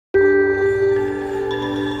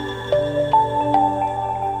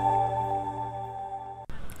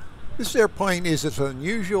This airplane is as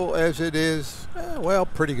unusual as it is, well,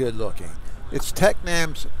 pretty good looking. It's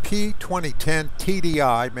Tecnam's P2010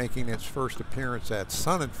 TDI making its first appearance at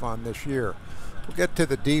Sun and Fun this year. We'll get to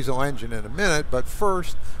the diesel engine in a minute, but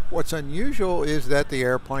first, what's unusual is that the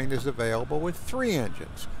airplane is available with 3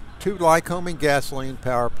 engines, 2 Lycoming gasoline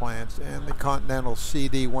power plants and the Continental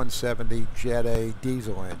CD170 Jet A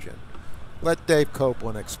diesel engine. Let Dave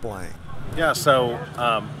Copeland explain. Yeah, so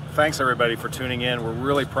thanks everybody for tuning in. We're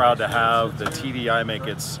really proud to have the TDI make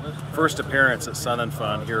its first appearance at Sun and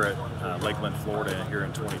Fun here at Lakeland, Florida here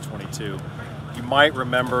in 2022. You might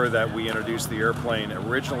remember that we introduced the airplane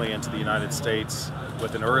originally into the United States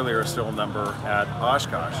with an earlier still number at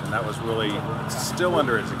Oshkosh, and that was really still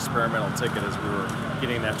under its experimental ticket as we were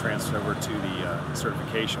getting that transferred over to the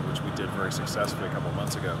certification, which we did very successfully a couple of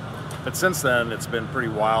months ago. But since then, it's been pretty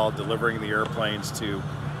wild delivering the airplanes to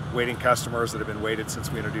waiting customers that have been waited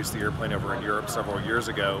since we introduced the airplane over in Europe several years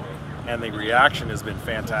ago, and the reaction has been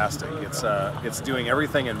fantastic. It's doing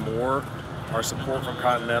everything and more. Our support from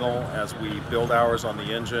Continental as we build hours on the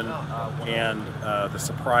engine, and the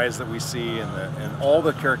surprise that we see, and all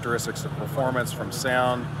the characteristics of performance, from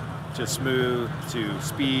sound to smooth to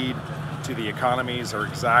speed to the economies, are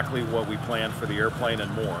exactly what we planned for the airplane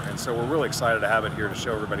and more. And so we're really excited to have it here to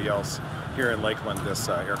show everybody else here in Lakeland this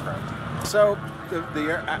aircraft. So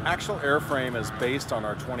the actual airframe is based on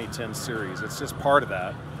our 2010 series. It's just part of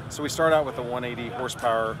that. So we start out with the 180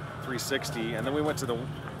 horsepower 360, and then we went to the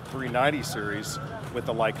 390 series with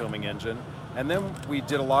the Lycoming engine. And then we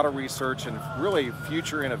did a lot of research, and really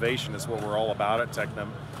future innovation is what we're all about at Tecnam.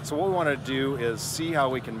 So what we want to do is see how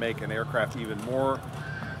we can make an aircraft even more,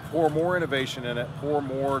 pour more innovation in it, pour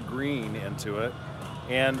more green into it.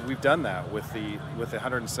 And we've done that with the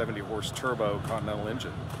 170 horse turbo Continental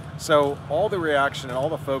engine. So all the reaction and all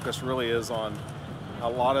the focus really is on a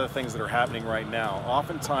lot of the things that are happening right now.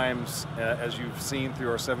 Oftentimes, as you've seen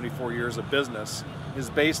through our 74 years of business, is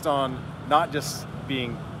based on not just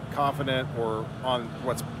being confident or on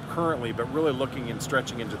what's currently, but really looking and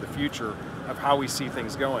stretching into the future of how we see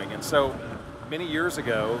things going. And so many years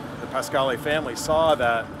ago, the Pascale family saw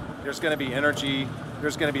that there's going to be energy,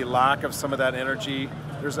 there's going to be lack of some of that energy,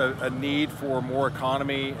 there's a need for more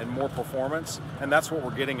economy and more performance, and that's what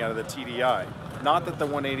we're getting out of the TDI. Not that the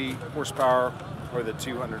 180 horsepower or the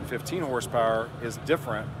 215 horsepower is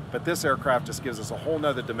different, but this aircraft just gives us a whole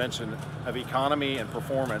nother dimension of economy and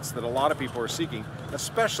performance that a lot of people are seeking,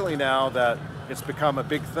 especially now that it's become a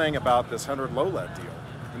big thing about this 100 low-lead deal.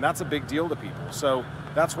 And that's a big deal to people. So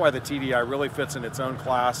that's why the TDI really fits in its own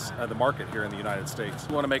class of the market here in the United States.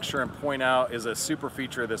 We want to make sure and point out is a super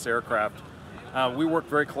feature of this aircraft. We worked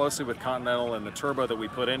very closely with Continental and the turbo that we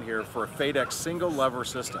put in here for a FADEC single lever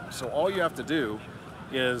system. So all you have to do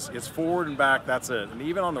is it's forward and back, that's it. And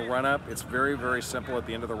even on the run-up, it's very, very simple. At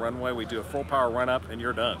the end of the runway, we do a full power run-up and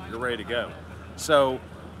you're done, you're ready to go. So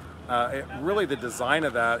really the design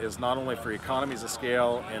of that is not only for economies of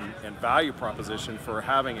scale and value proposition for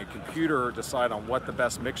having a computer decide on what the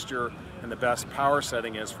best mixture and the best power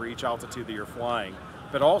setting is for each altitude that you're flying,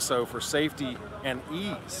 but also for safety and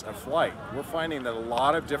ease of flight. We're finding that a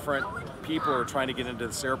lot of different people are trying to get into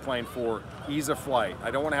this airplane for ease of flight.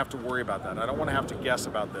 I don't want to have to worry about that. I don't want to have to guess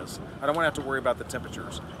about this. I don't want to have to worry about the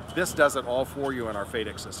temperatures. This does it all for you in our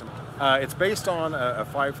FADEC system. It's based on a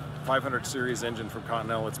 500 series engine from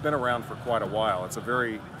Continental. It's been around for quite a while.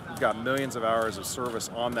 We've got millions of hours of service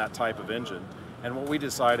on that type of engine. And what we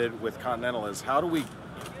decided with Continental is how do we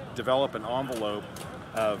develop an envelope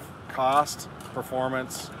of cost,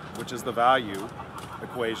 performance, which is the value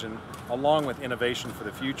equation, along with innovation for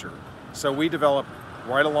the future. So we developed,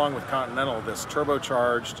 right along with Continental, this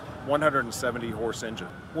turbocharged 170 horse engine.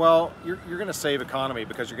 Well, you're going to save economy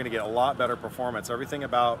because you're going to get a lot better performance, everything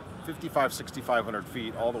about 6,500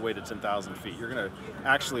 feet all the way to 10,000 feet. You're going to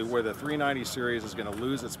actually, where the 390 series is going to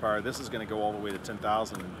lose its power, this is going to go all the way to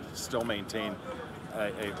 10,000 and still maintain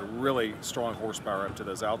a really strong horsepower up to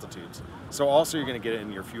those altitudes. So also you're going to get it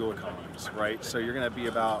in your fuel economies, right? So you're going to be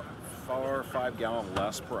about 4 or 5 gallons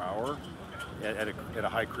less per hour at a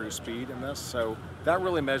high cruise speed in this. So that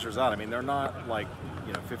really measures out. I mean, they're not like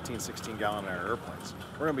 15, 16 gallon an hour airplanes.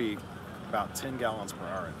 We're going to be about 10 gallons per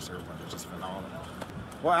hour in this airplane, which is phenomenal.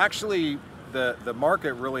 Well, actually, the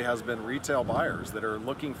market really has been retail buyers that are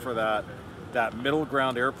looking for that middle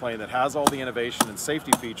ground airplane that has all the innovation and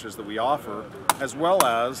safety features that we offer, as well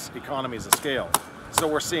as economies of scale. So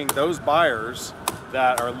we're seeing those buyers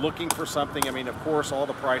that are looking for something. I mean, of course, all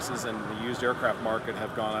the prices in the used aircraft market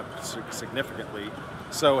have gone up significantly.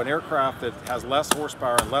 So an aircraft that has less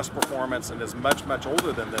horsepower and less performance and is much, much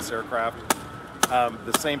older than this aircraft,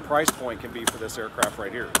 the same price point can be for this aircraft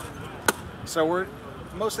right here. So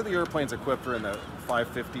most of the airplanes equipped are in the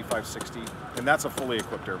 550, 560, and that's a fully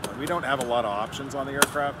equipped airplane. We don't have a lot of options on the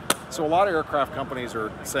aircraft. So a lot of aircraft companies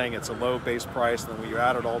are saying it's a low base price, then we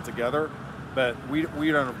add it all together, but we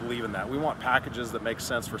don't believe in that. We want packages that make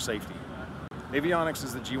sense for safety. Avionics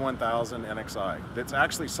is the G1000 NXI. That's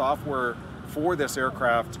actually software for this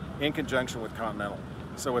aircraft in conjunction with Continental.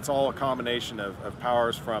 So it's all a combination of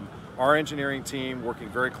powers from our engineering team working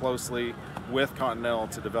very closely with Continental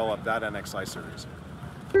to develop that NXI series.